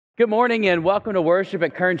Good morning and welcome to worship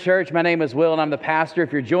at Kern Church. My name is Will and I'm the pastor.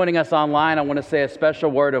 If you're joining us online, I want to say a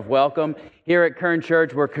special word of welcome. Here at Kern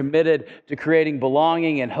Church, we're committed to creating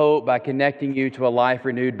belonging and hope by connecting you to a life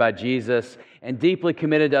renewed by Jesus and deeply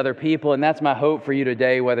committed to other people. And that's my hope for you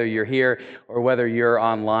today, whether you're here or whether you're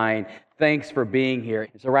online. Thanks for being here.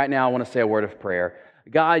 So right now, I want to say a word of prayer.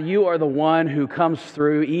 God, you are the one who comes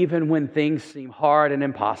through even when things seem hard and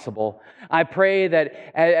impossible. I pray that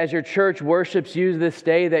as your church worships you this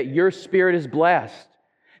day, that your spirit is blessed,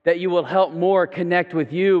 that you will help more connect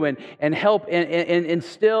with you and help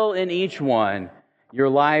instill in each one your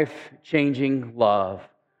life-changing love.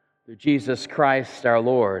 Through Jesus Christ our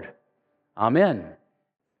Lord. Amen.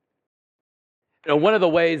 You know, one of the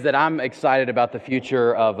ways that I'm excited about the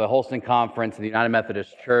future of the Holston Conference and the United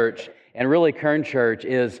Methodist Church and really Kern Church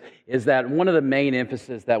is that one of the main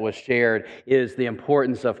emphasis that was shared is the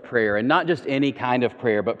importance of prayer, and not just any kind of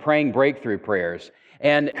prayer, but praying breakthrough prayers.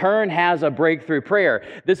 And Kern has a breakthrough prayer.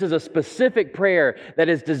 This is a specific prayer that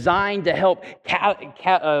is designed to help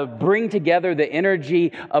bring together the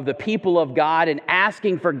energy of the people of God and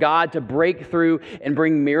asking for God to break through and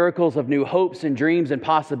bring miracles of new hopes and dreams and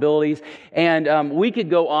possibilities. And we could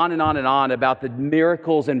go on and on and on about the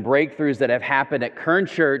miracles and breakthroughs that have happened at Kern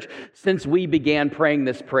Church since we began praying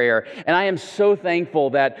this prayer. And I am so thankful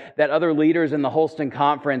that other leaders in the Holston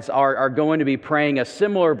Conference are going to be praying a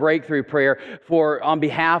similar breakthrough prayer on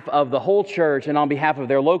behalf of the whole church and on behalf of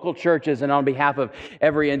their local churches and on behalf of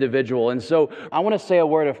every individual. And so I want to say a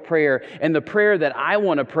word of prayer. And the prayer that I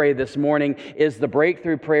want to pray this morning is the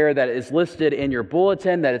breakthrough prayer that is listed in your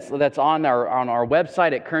bulletin, that's on our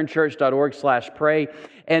website at kernchurch.org/pray.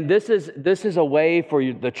 And this is a way for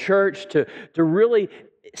the church to really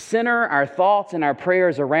center our thoughts and our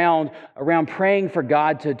prayers around praying for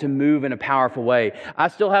God to move in a powerful way. I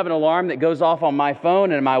still have an alarm that goes off on my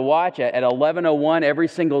phone and my watch at 11:01 every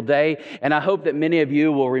single day, and I hope that many of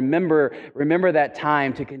you will remember that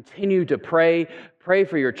time to continue to pray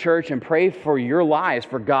for your church and pray for your lives,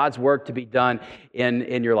 for God's work to be done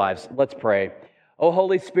in your lives. Let's pray. Oh,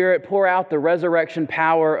 Holy Spirit, pour out the resurrection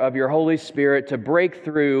power of your Holy Spirit to break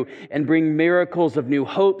through and bring miracles of new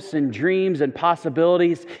hopes and dreams and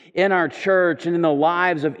possibilities in our church and in the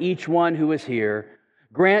lives of each one who is here.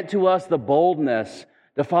 Grant to us the boldness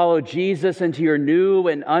to follow Jesus into your new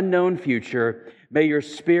and unknown future. May your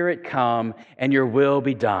Spirit come and your will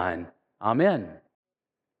be done. Amen.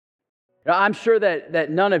 Now, I'm sure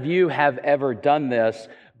that none of you have ever done this,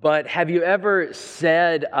 but have you ever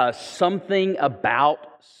said something about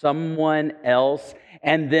someone else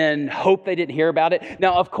and then hope they didn't hear about it?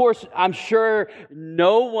 Now, of course, I'm sure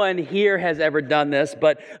no one here has ever done this,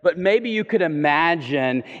 but maybe you could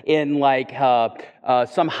imagine in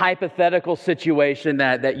some hypothetical situation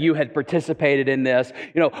that you had participated in this.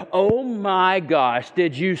 You know, oh my gosh,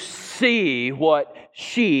 did you see what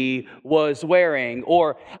she was wearing?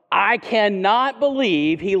 Or, I cannot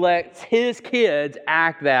believe he lets his kids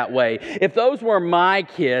act that way. If those were my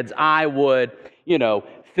kids, I would,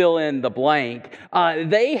 fill in the blank.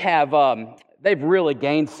 They've really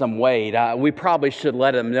gained some weight. We probably should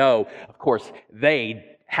let them know. Of course, they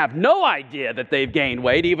have no idea that they've gained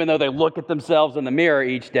weight, even though they look at themselves in the mirror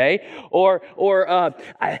each day.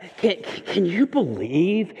 Can you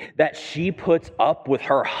believe that she puts up with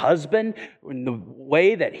her husband in the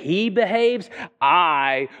way that he behaves?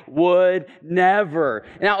 I would never.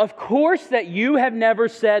 Now, of course that you have never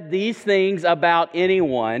said these things about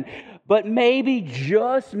anyone, but maybe,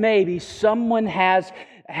 just maybe, someone has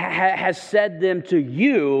said them to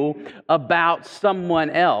you about someone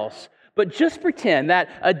else. But just pretend that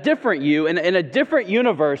a different you, in a different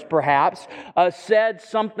universe perhaps, said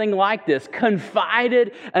something like this,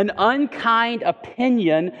 confided an unkind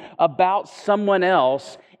opinion about someone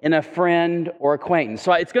else in a friend or acquaintance.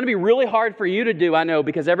 So it's going to be really hard for you to do, I know,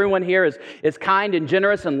 because everyone here is kind and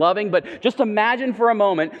generous and loving, but just imagine for a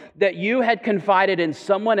moment that you had confided in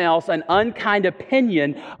someone else an unkind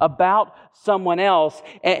opinion about someone else,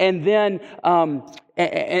 and then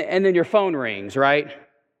your phone rings, right?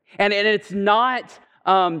 And it's not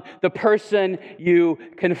the person you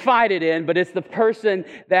confided in, but it's the person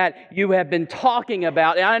that you have been talking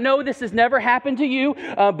about. And I know this has never happened to you,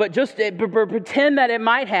 but just pretend that it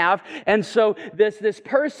might have. And so this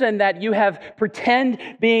person that you have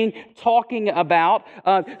being talking about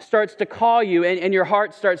starts to call you, and your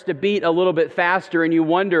heart starts to beat a little bit faster, and you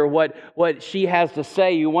wonder what she has to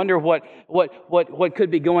say. You wonder what could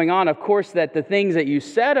be going on. Of course, that the things that you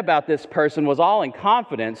said about this person was all in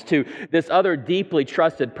confidence to this other deeply trusted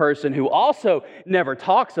trusted person who also never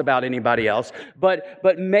talks about anybody else, but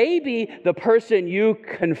maybe the person you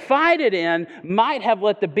confided in might have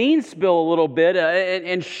let the beans spill a little bit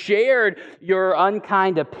and shared your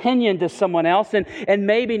unkind opinion to someone else, and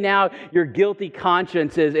maybe now your guilty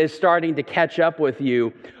conscience is starting to catch up with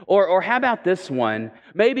you. Or how about this one?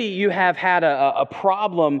 Maybe you have had a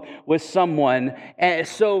problem with someone, and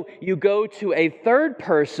so you go to a third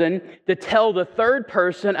person to tell the third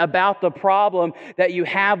person about the problem that you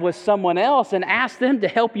have with someone else and ask them to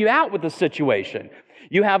help you out with the situation.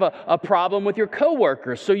 You have a problem with your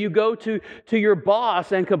coworker, so you go to your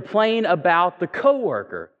boss and complain about the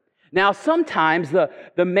coworker. Now, sometimes the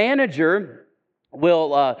manager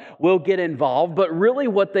will get involved, but really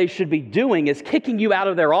what they should be doing is kicking you out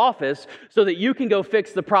of their office so that you can go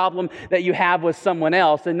fix the problem that you have with someone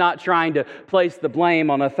else and not trying to place the blame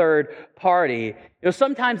on a third party.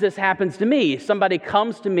 Sometimes this happens to me. Somebody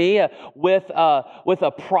comes to me with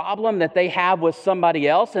a problem that they have with somebody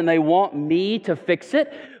else and they want me to fix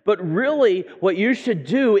it. But really, what you should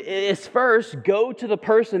do is first go to the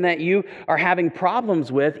person that you are having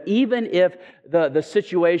problems with, even if the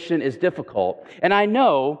situation is difficult. And I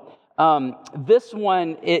know this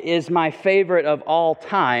one is my favorite of all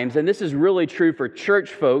times, and this is really true for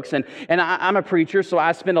church folks. And I'm a preacher, so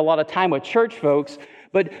I spend a lot of time with church folks.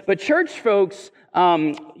 But church folks,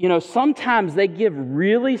 sometimes they give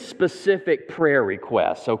really specific prayer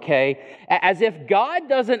requests, okay? As if God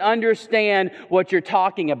doesn't understand what you're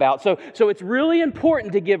talking about. So it's really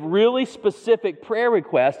important to give really specific prayer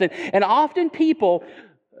requests. And often people,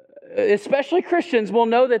 especially Christians, will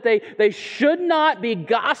know that they should not be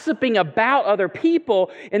gossiping about other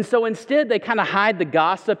people. And so instead, they kind of hide the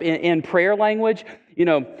gossip in prayer language.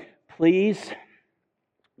 Please,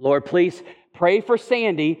 Lord, please pray for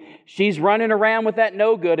Sandy. She's running around with that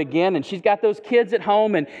no good again, and she's got those kids at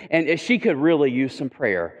home, and she could really use some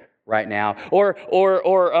prayer right now. Or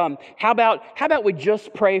how about we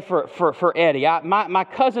just pray for Eddie? My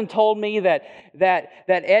cousin told me that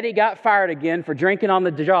Eddie got fired again for drinking on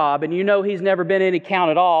the job, and he's never been any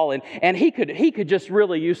count at all, and he could just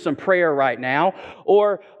really use some prayer right now.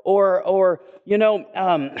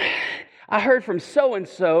 I heard from so and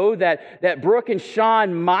so that Brooke and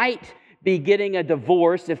Sean might be getting a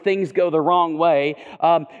divorce if things go the wrong way.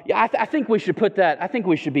 I think we should put that. I think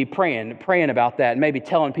we should be praying about that, and maybe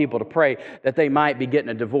telling people to pray that they might be getting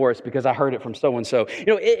a divorce because I heard it from so and so.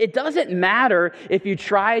 It doesn't matter if you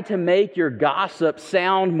try to make your gossip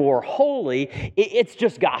sound more holy. It's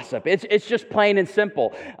just gossip. It's just plain and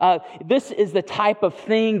simple. This is the type of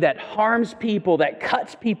thing that harms people, that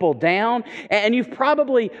cuts people down. And you've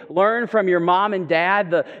probably learned from your mom and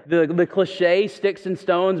dad the cliche, "Sticks and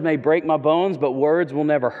stones may break my bones, but words will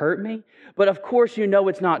never hurt me." But of course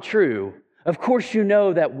it's not true. Of course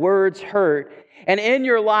that words hurt. And in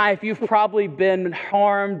your life, you've probably been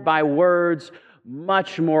harmed by words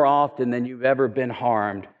much more often than you've ever been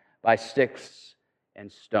harmed by sticks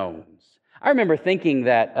and stones. I remember thinking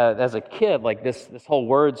that as a kid, like this whole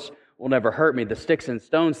words will never hurt me, the sticks and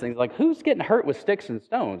stones thing, like who's getting hurt with sticks and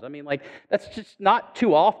stones? I mean, like that's just not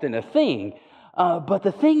too often a thing. But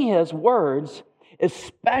the thing is, words,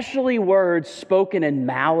 especially words spoken in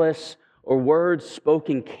malice or words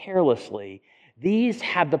spoken carelessly, these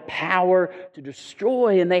have the power to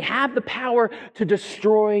destroy, and they have the power to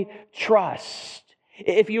destroy trust.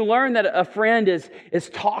 If you learn that a friend is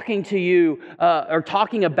talking to you or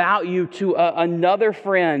talking about you to another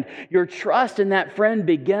friend, your trust in that friend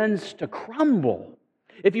begins to crumble.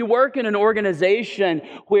 If you work in an organization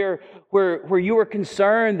where you are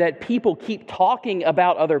concerned that people keep talking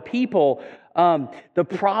about other people,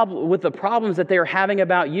 the problems that they are having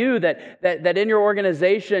about you, that in your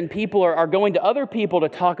organization people are going to other people to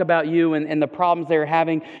talk about you and the problems they're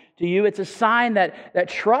having to you, it's a sign that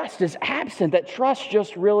trust is absent, that trust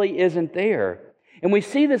just really isn't there. And we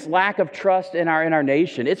see this lack of trust in our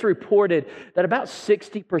nation. It's reported that about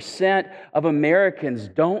 60% of Americans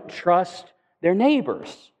don't trust their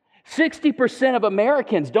neighbors. 60% of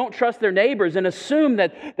Americans don't trust their neighbors and assume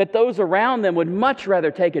that those around them would much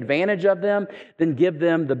rather take advantage of them than give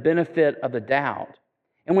them the benefit of the doubt.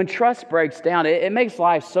 And when trust breaks down, it makes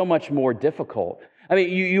life so much more difficult. I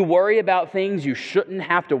mean, you worry about things you shouldn't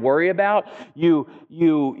have to worry about. You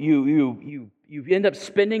end up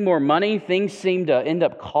spending more money. Things seem to end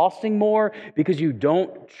up costing more because you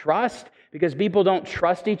don't trust, because people don't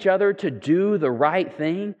trust each other to do the right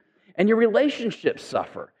thing. And your relationships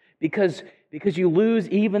suffer because you lose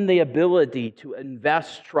even the ability to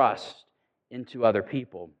invest trust into other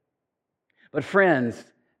people. But friends,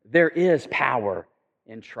 there is power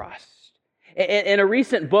in trust. In a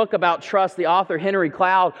recent book about trust, the author Henry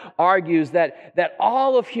Cloud argues that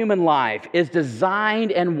all of human life is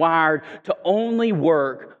designed and wired to only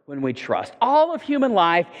work when we trust. All of human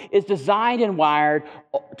life is designed and wired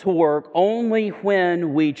to work only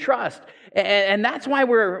when we trust. And that's why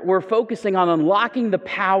we're focusing on unlocking the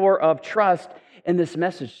power of trust in this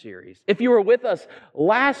message series. If you were with us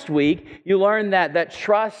last week, you learned that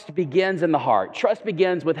trust begins in the heart. Trust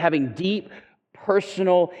begins with having deep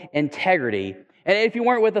personal integrity. And if you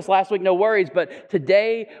weren't with us last week, no worries, but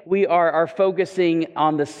today we are focusing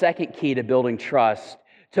on the second key to building trust,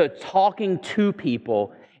 to talking to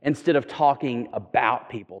people instead of talking about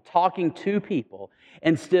people. Talking to people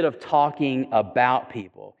instead of talking about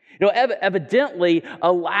people. You know, evidently,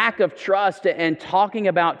 a lack of trust and talking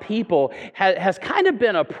about people has kind of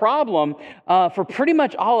been a problem for pretty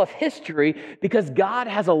much all of history because God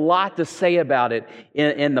has a lot to say about it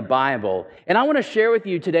in the Bible. And I want to share with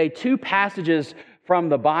you today two passages from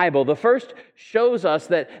the Bible. The first shows us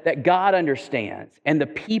that God understands and the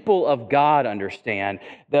people of God understand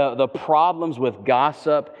the problems with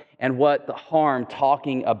gossip and what the harm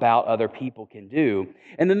talking about other people can do.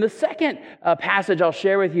 And then the second passage I'll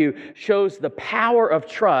share with you shows the power of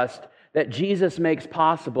trust that Jesus makes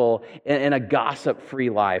possible in a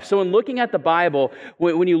gossip-free life. So in looking at the Bible,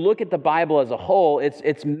 when you look at the Bible as a whole,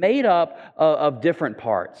 it's made up of different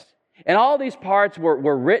parts. And all these parts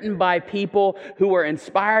were written by people who were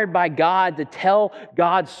inspired by God to tell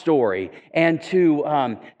God's story and to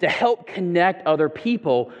help connect other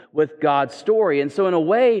people with God's story. And so in a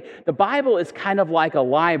way, the Bible is kind of like a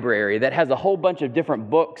library that has a whole bunch of different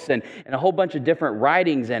books and a whole bunch of different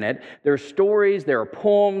writings in it. There are stories, there are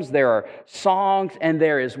poems, there are songs, and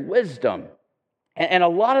there is wisdom. And a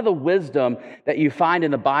lot of the wisdom that you find in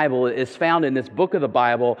the Bible is found in this book of the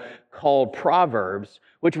Bible called Proverbs,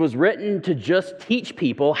 which was written to just teach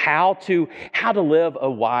people how to live a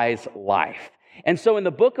wise life. And so in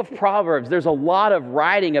the book of Proverbs, there's a lot of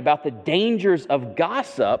writing about the dangers of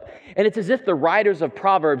gossip, and it's as if the writers of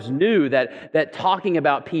Proverbs knew that talking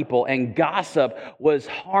about people and gossip was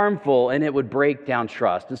harmful and it would break down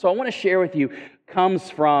trust. And so I want to share with you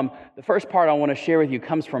the first part I want to share with you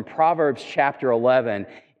comes from Proverbs chapter 11,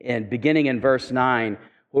 and beginning in verse 9,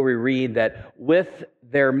 where we read that with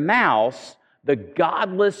their mouths, the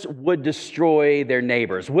godless would destroy their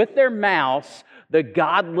neighbors. With their mouths, the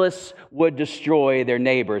godless would destroy their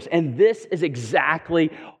neighbors. And this is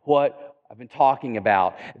exactly what I've been talking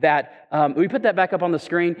about. That, we put that back up on the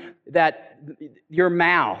screen, that your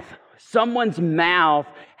mouth, someone's mouth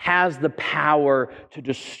has the power to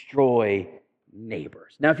destroy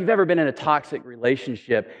neighbors. Now, if you've ever been in a toxic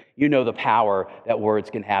relationship, you know the power that words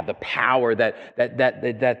can have, the power that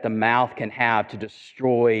the mouth can have to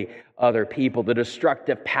destroy other people, the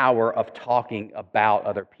destructive power of talking about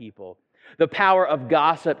other people, the power of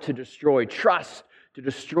gossip to destroy trust, to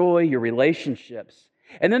destroy your relationships.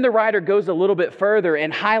 And then the writer goes a little bit further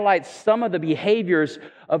and highlights some of the behaviors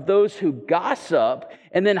of those who gossip,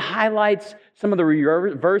 and then highlights some of the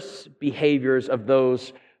reverse behaviors of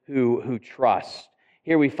those who trust.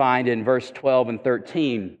 Here we find in verse 12 and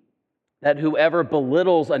 13 that whoever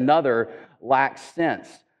belittles another lacks sense,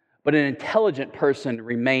 but an intelligent person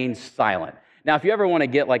remains silent. Now, if you ever want to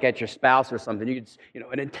get like at your spouse or something, you could,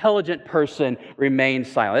 an intelligent person remains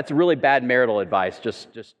silent. That's really bad marital advice.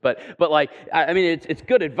 But it's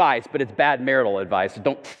good advice, but it's bad marital advice. So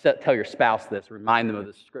don't tell your spouse this. Remind them of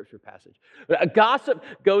this scripture passage. But a gossip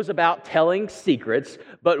goes about telling secrets,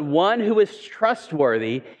 but one who is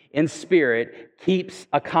trustworthy in spirit keeps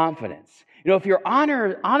a confidence. If you're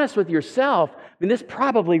honest with yourself, this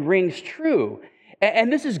probably rings true.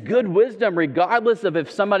 And this is good wisdom, regardless of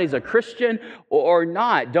if somebody's a Christian or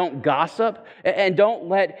not. Don't gossip, and don't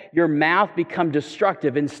let your mouth become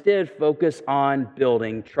destructive. Instead, focus on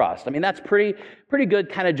building trust. That's pretty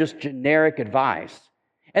good kind of just generic advice.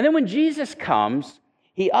 And then when Jesus comes,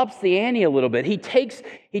 he ups the ante a little bit. He takes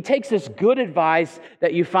this good advice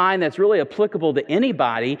that you find that's really applicable to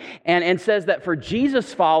anybody and says that for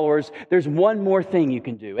Jesus followers, there's one more thing you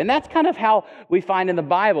can do. And that's kind of how we find in the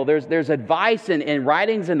Bible. There's advice and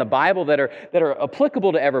writings in the Bible that are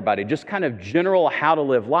applicable to everybody, just kind of general how to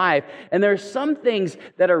live life. And there's some things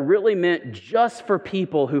that are really meant just for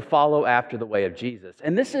people who follow after the way of Jesus.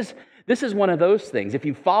 And this is one of those things. If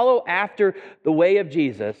you follow after the way of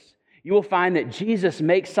Jesus, you will find that Jesus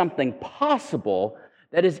makes something possible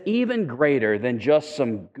that is even greater than just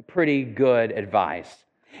some pretty good advice.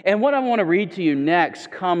 And what I want to read to you next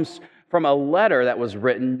comes from a letter that was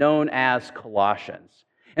written known as Colossians.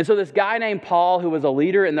 And so this guy named Paul, who was a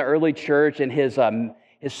leader in the early church, and his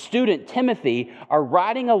student Timothy are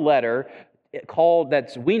writing a letter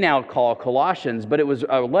that we now call Colossians, but it was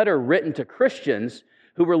a letter written to Christians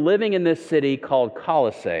who were living in this city called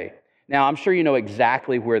Colossae. Now, I'm sure you know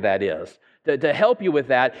exactly where that is. To help you with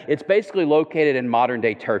that, it's basically located in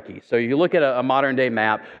modern-day Turkey. So you look at a modern-day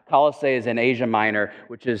map, Colossae is in Asia Minor,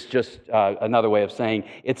 which is just another way of saying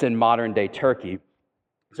it's in modern-day Turkey.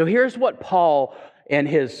 So here's what Paul and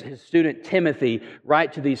his student Timothy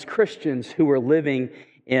write to these Christians who were living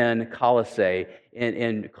in Colossae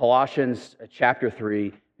in Colossians chapter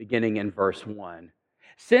 3, beginning in verse 1.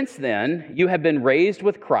 Since then, you have been raised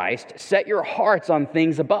with Christ. Set your hearts on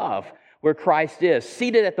things above, where Christ is,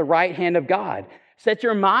 seated at the right hand of God. Set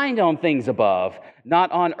your mind on things above,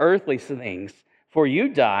 not on earthly things. For you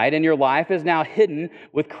died, and your life is now hidden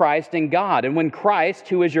with Christ in God. And when Christ,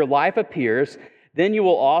 who is your life, appears, then you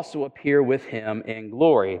will also appear with him in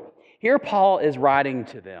glory. Here Paul is writing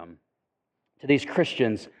to them, to these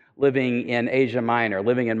Christians living in Asia Minor,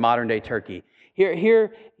 living in modern-day Turkey.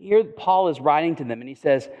 Here Paul is writing to them, and he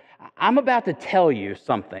says, I'm about to tell you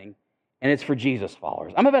something, and it's for Jesus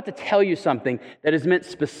followers. I'm about to tell you something that is meant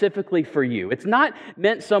specifically for you. It's not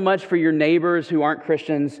meant so much for your neighbors who aren't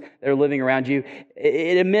Christians that are living around you.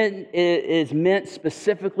 It is meant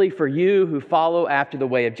specifically for you who follow after the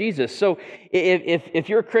way of Jesus. So if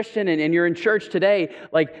you're a Christian and you're in church today,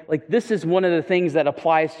 like this is one of the things that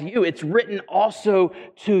applies to you. It's written also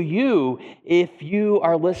to you if you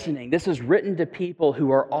are listening. This is written to people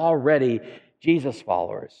who are already Jesus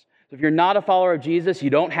followers. So if you're not a follower of Jesus, you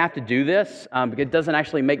don't have to do this. Because it doesn't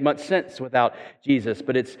actually make much sense without Jesus.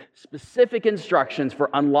 But it's specific instructions for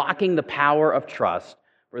unlocking the power of trust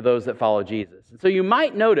for those that follow Jesus. And so you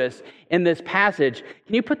might notice in this passage,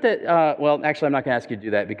 can you put that, well, actually I'm not going to ask you to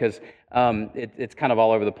do that because it's kind of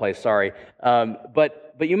all over the place, sorry.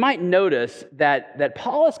 But you might notice that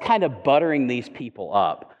Paul is kind of buttering these people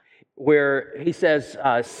up, where he says,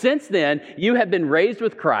 since then, you have been raised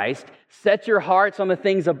with Christ. Set your hearts on the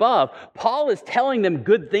things above. Paul is telling them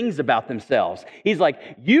good things about themselves. He's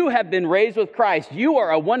like, you have been raised with Christ. You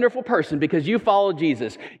are a wonderful person because you follow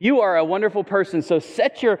Jesus. You are a wonderful person, so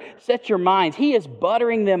set your minds. He is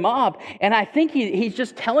buttering them up, and I think he's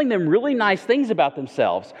just telling them really nice things about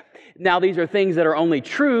themselves. Now, these are things that are only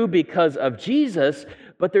true because of Jesus,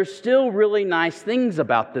 but there's still really nice things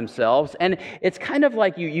about themselves. And it's kind of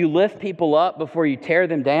like you lift people up before you tear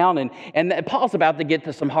them down. And Paul's about to get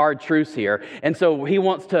to some hard truths here. And so he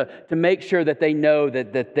wants to make sure that they know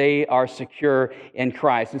that they are secure in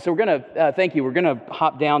Christ. And so we're going to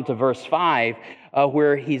hop down to verse 5,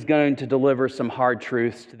 where he's going to deliver some hard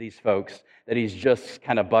truths to these folks that he's just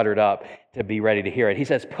kind of buttered up to be ready to hear it. He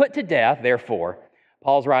says, put to death, therefore,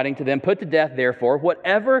 Paul's writing to them, put to death, therefore,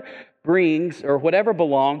 whatever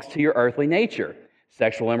belongs to your earthly nature,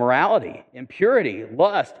 sexual immorality, impurity,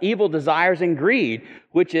 lust, evil desires, and greed,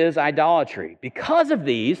 which is idolatry. Because of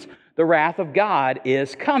these, the wrath of God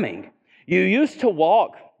is coming. You used to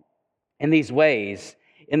walk in these ways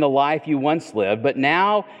in the life you once lived, but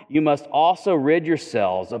now you must also rid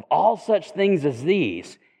yourselves of all such things as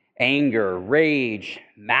these: anger, rage,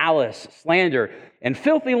 malice, slander, and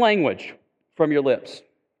filthy language from your lips.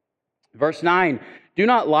 Verse 9, do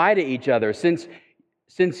not lie to each other, since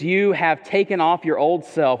you have taken off your old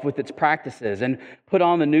self with its practices and put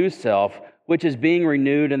on the new self, which is being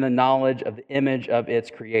renewed in the knowledge of the image of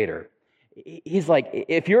its creator. He's like,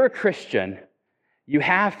 if you're a Christian, you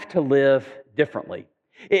have to live differently.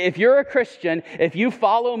 If you're a Christian, if you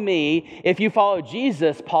follow me, if you follow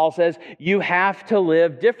Jesus, Paul says, you have to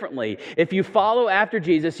live differently. If you follow after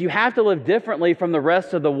Jesus, you have to live differently from the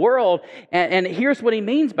rest of the world. And here's what he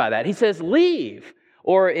means by that. He says, leave,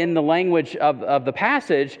 or in the language of the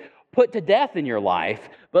passage, put to death in your life,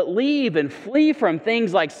 but leave and flee from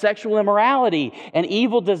things like sexual immorality and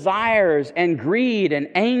evil desires and greed and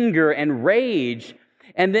anger and rage.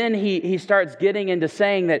 And then he starts getting into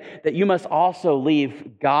saying that you must also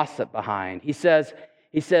leave gossip behind. He says,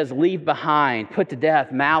 leave behind, put to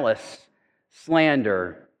death malice,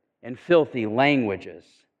 slander, and filthy languages.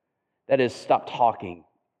 That is, stop talking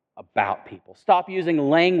about people. Stop using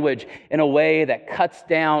language in a way that cuts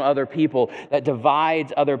down other people, that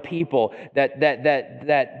divides other people,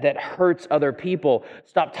 that hurts other people.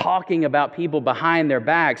 Stop talking about people behind their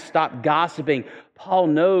backs. Stop gossiping. Paul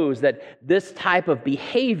knows that this type of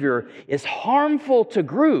behavior is harmful to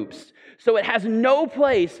groups, so it has no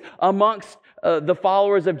place amongst the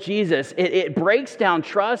followers of Jesus. It breaks down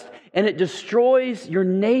trust, and it destroys your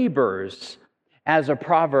neighbors, as a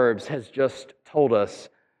Proverbs has just told us.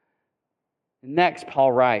 Next,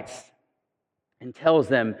 Paul writes and tells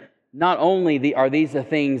them, not only are these the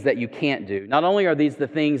things that you can't do, not only are these the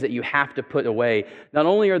things that you have to put away, not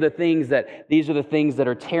only are these are the things that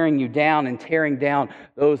are tearing you down and tearing down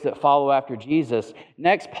those that follow after Jesus.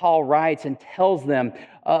 Next, Paul writes and tells them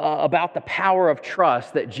about the power of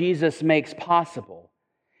trust that Jesus makes possible.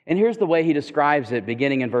 And here's the way he describes it,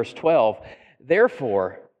 beginning in verse 12.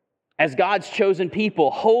 Therefore, as God's chosen people,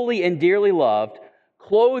 holy and dearly loved,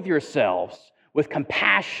 clothe yourselves with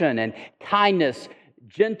compassion and kindness,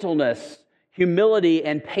 gentleness, humility,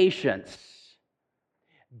 and patience.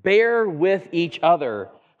 Bear with each other.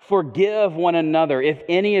 Forgive one another. If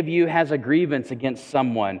any of you has a grievance against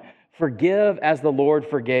someone, forgive as the Lord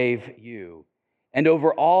forgave you. And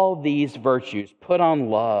over all these virtues, put on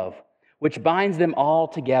love, which binds them all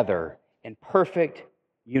together in perfect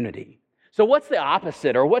unity. So what's the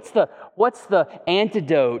opposite, or what's the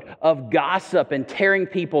antidote of gossip and tearing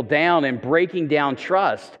people down and breaking down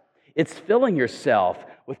trust? It's filling yourself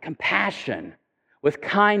with compassion, with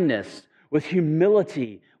kindness, with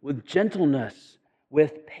humility, with gentleness,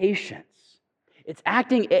 with patience. It's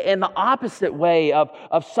acting in the opposite way of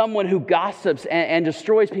someone who gossips and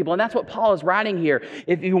destroys people. And that's what Paul is writing here.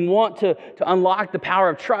 If you want to unlock the power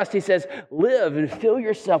of trust, he says, live and fill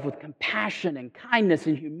yourself with compassion and kindness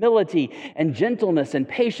and humility and gentleness and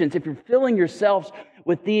patience. If you're filling yourselves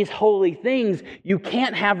with these holy things, you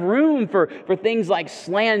can't have room for things like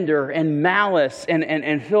slander and malice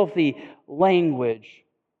and filthy language.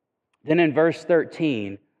 Then in verse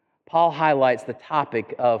 13, Paul highlights the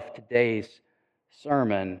topic of today's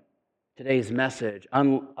sermon, today's message,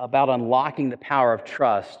 about unlocking the power of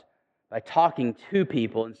trust by talking to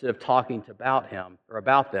people instead of talking about him or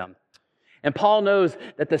about them. And Paul knows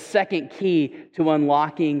that the second key to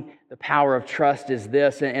unlocking the power of trust is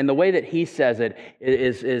this, and the way that he says it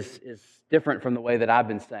is different from the way that I've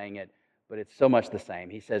been saying it, but it's so much the same.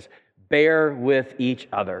 He says, bear with each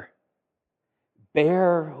other.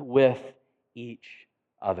 Bear with each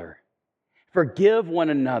other. Forgive one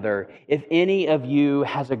another if any of you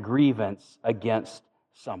has a grievance against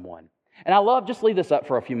someone. And I love, just leave this up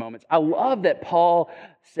for a few moments. I love that Paul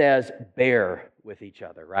says bear with each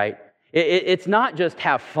other, right? It's not just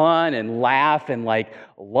have fun and laugh and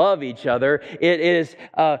love each other. It is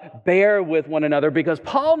bear with one another, because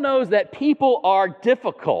Paul knows that people are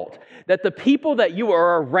difficult, that the people that you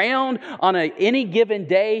are around on any given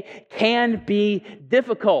day can be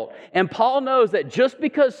difficult. And Paul knows that just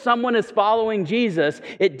because someone is following Jesus,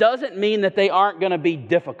 it doesn't mean that they aren't going to be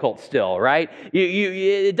difficult still, right?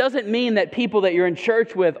 It doesn't mean that people that you're in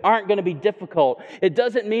church with aren't going to be difficult. It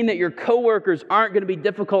doesn't mean that your coworkers aren't going to be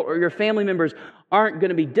difficult or your family members aren't going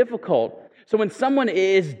to be difficult. So when someone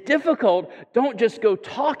is difficult, don't just go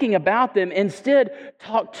talking about them. Instead,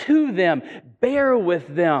 talk to them, bear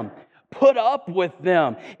with them, put up with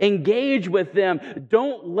them, engage with them.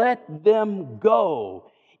 Don't let them go.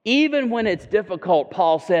 Even when it's difficult,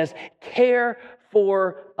 Paul says, care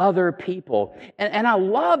for other people. And I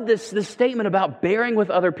love this statement about bearing with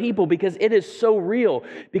other people, because it is so real,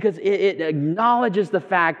 because it acknowledges the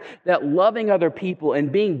fact that loving other people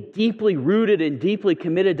and being deeply rooted and deeply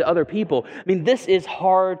committed to other people, this is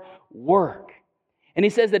hard work. And he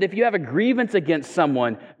says that if you have a grievance against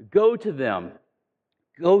someone, go to them,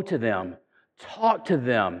 talk to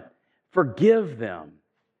them, forgive them.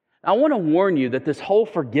 I want to warn you that this whole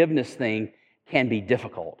forgiveness thing can be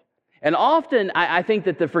difficult. And often, I think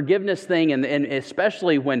that the forgiveness thing, and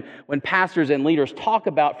especially when pastors and leaders talk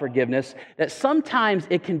about forgiveness, that sometimes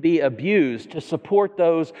it can be abused to support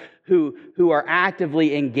those who are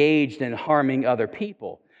actively engaged in harming other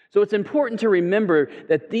people. So it's important to remember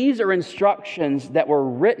that these are instructions that were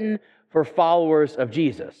written for followers of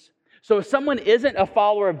Jesus. So if someone isn't a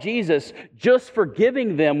follower of Jesus, just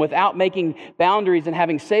forgiving them without making boundaries and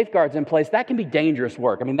having safeguards in place, that can be dangerous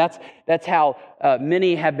work. That's how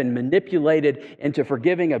many have been manipulated into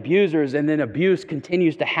forgiving abusers, and then abuse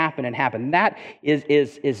continues to happen and happen. That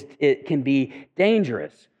it can be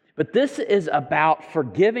dangerous. But this is about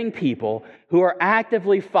forgiving people who are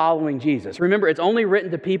actively following Jesus. Remember, it's only written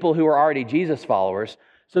to people who are already Jesus followers.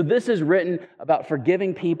 So this is written about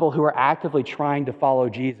forgiving people who are actively trying to follow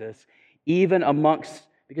Jesus,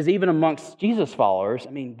 because even amongst Jesus followers,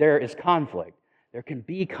 there is conflict. There can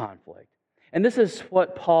be conflict. And this is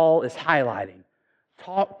what Paul is highlighting.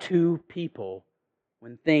 Talk to people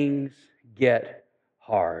when things get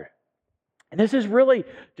hard. And this is really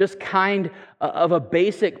just kind of a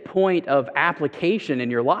basic point of application in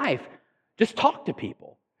your life. Just talk to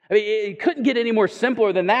people. I mean, it couldn't get any more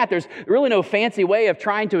simpler than that. There's really no fancy way of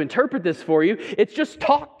trying to interpret this for you. It's just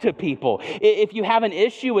talk to people. If you have an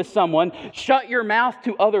issue with someone, shut your mouth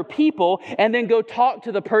to other people and then go talk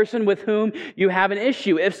to the person with whom you have an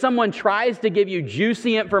issue. If someone tries to give you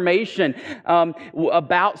juicy information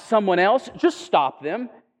about someone else, just stop them.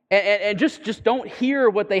 And just don't hear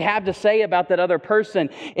what they have to say about that other person.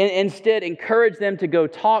 And instead, encourage them to go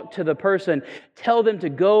talk to the person. Tell them to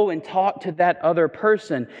go and talk to that other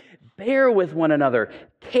person. Bear with one another.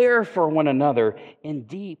 Care for one another in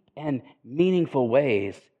deep and meaningful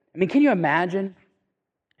ways. I mean, can you imagine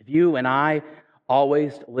if you and I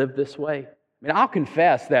always lived this way? I mean, I'll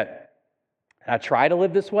confess that I try to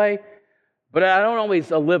live this way, but I don't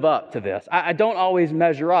always live up to this. I don't always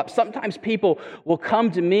measure up. Sometimes people will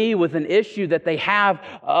come to me with an issue that they have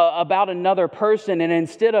about another person, and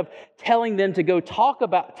instead of telling them to go talk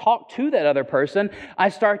to that other person, I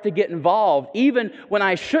start to get involved, even when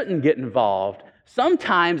I shouldn't get involved.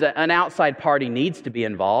 Sometimes an outside party needs to be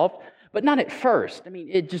involved, but not at first. I mean,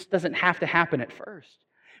 it just doesn't have to happen at first.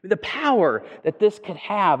 The power that this could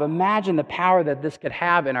have, imagine the power that this could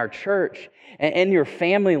have in our church and in your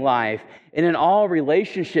family life and in all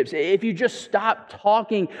relationships. If you just stop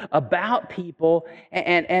talking about people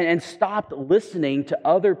and stop listening to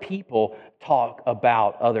other people talk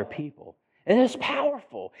about other people. And it's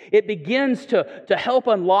powerful. It begins to help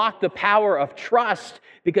unlock the power of trust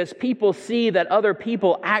because people see that other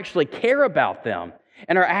people actually care about them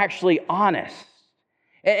and are actually honest.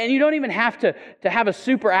 And you don't even have to have a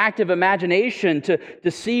super active imagination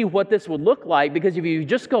to see what this would look like, because if you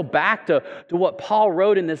just go back to what Paul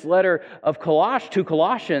wrote in this letter of to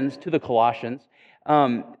the Colossians,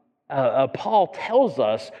 Paul tells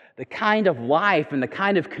us the kind of life and the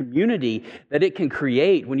kind of community that it can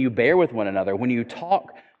create when you bear with one another, when you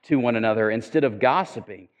talk to one another instead of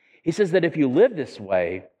gossiping. He says that if you live this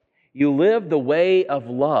way, you live the way of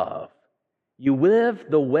love. You live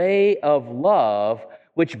the way of love,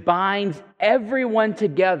 which binds everyone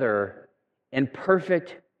together in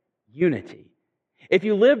perfect unity. If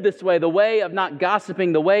you live this way, the way of not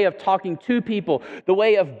gossiping, the way of talking to people, the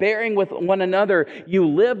way of bearing with one another, you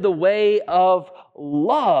live the way of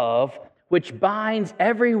love, which binds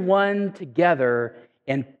everyone together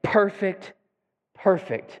in perfect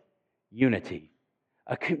unity.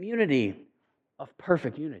 A community of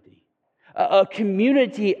perfect unity. A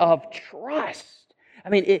community of trust. I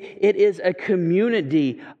mean, it is a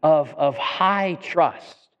community of high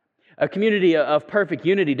trust. A community of perfect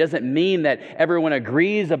unity doesn't mean that everyone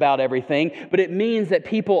agrees about everything, but it means that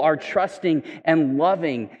people are trusting and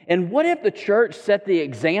loving. And what if the church set the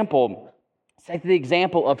example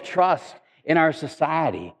of trust in our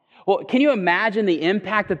society? Well, can you imagine the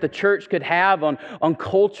impact that the church could have on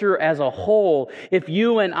culture as a whole if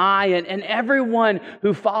you and I and everyone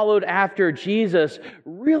who followed after Jesus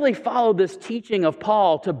really followed this teaching of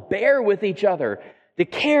Paul to bear with each other, to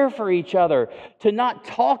care for each other, to not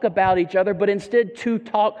talk about each other, but instead to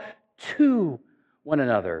talk to one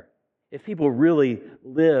another? If people really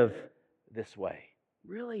live this way,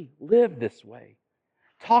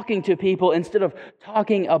 talking to people instead of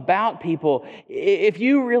talking about people. If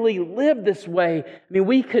you really live this way, I mean,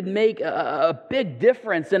 we could make a big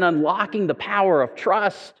difference in unlocking the power of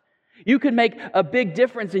trust. You could make a big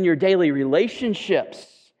difference in your daily relationships.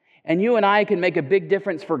 And you and I can make a big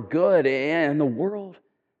difference for good in the world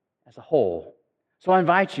as a whole. So I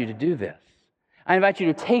invite you to do this. I invite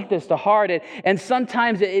you to take this to heart. And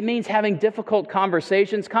sometimes it means having difficult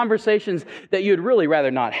conversations that you'd really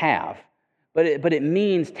rather not have. But it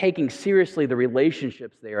means taking seriously the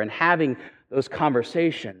relationships there and having those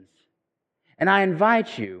conversations. And I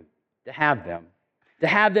invite you to have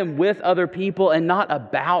them with other people and not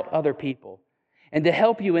about other people. And to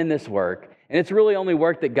help you in this work, and it's really only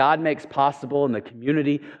work that God makes possible in the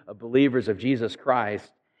community of believers of Jesus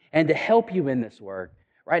Christ, and to help you in this work,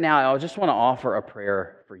 right now I just want to offer a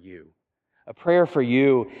prayer for you. A prayer for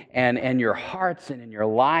you and your hearts and in your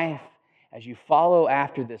life, as you follow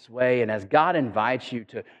after this way, and as God invites you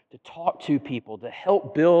to talk to people, to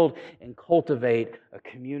help build and cultivate a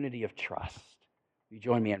community of trust. Will you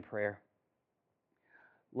join me in prayer?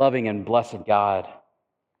 Loving and blessed God,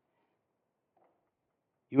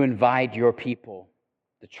 you invite your people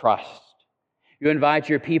to trust. You invite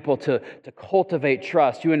your people to cultivate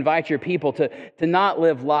trust. You invite your people to not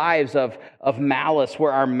live lives of malice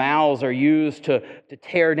where our mouths are used to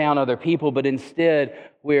tear down other people, but instead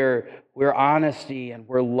where honesty and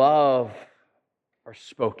where love are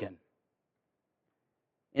spoken.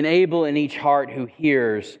 Enable in each heart who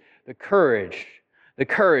hears the courage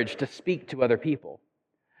to speak to other people,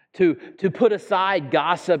 to put aside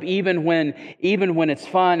gossip even when it's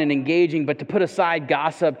fun and engaging, but to put aside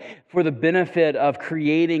gossip for the benefit of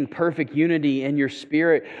creating perfect unity in your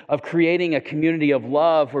spirit, of creating a community of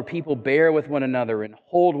love where people bear with one another and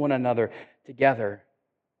hold one another together.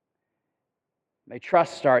 May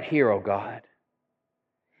trust start here, O God,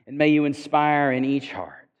 and may you inspire in each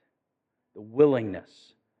heart the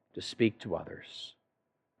willingness to speak to others.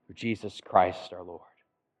 Through Jesus Christ our Lord.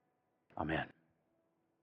 Amen.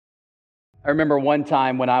 I remember one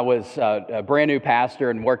time when I was a brand new pastor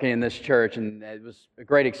and working in this church, and it was a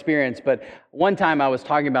great experience, but one time I was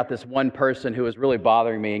talking about this one person who was really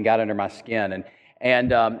bothering me and got under my skin,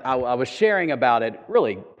 and I was sharing about it,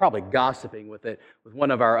 really probably gossiping with one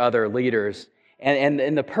of our other leaders,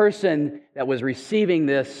 and the person that was receiving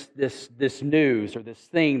this news or this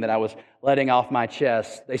thing that I was letting off my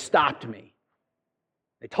chest, they stopped me.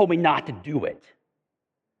 They told me not to do it.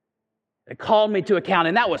 They called me to account,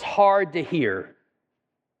 and that was hard to hear.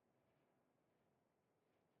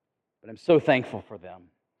 But I'm so thankful for them,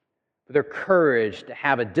 for their courage to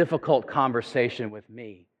have a difficult conversation with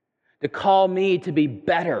me, to call me to be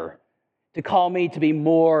better, to call me to be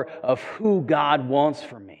more of who God wants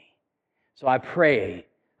for me. So I pray,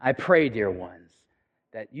 dear ones,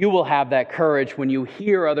 that you will have that courage when you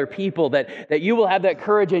hear other people, that you will have that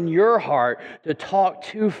courage in your heart to talk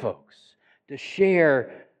to folks, to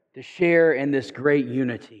share in this great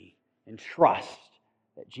unity and trust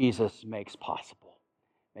that Jesus makes possible.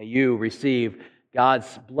 May you receive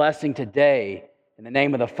God's blessing today in the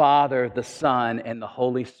name of the Father, the Son, and the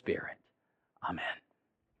Holy Spirit. Amen.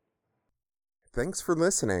 Thanks for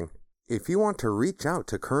listening. If you want to reach out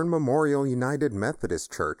to Kern Memorial United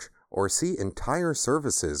Methodist Church or see entire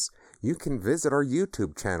services, you can visit our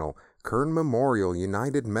YouTube channel, Kern Memorial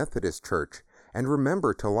United Methodist Church, and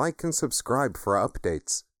remember to like and subscribe for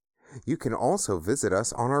updates. You can also visit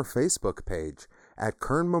us on our Facebook page at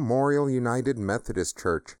Kern Memorial United Methodist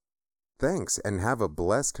Church. Thanks and have a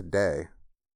blessed day.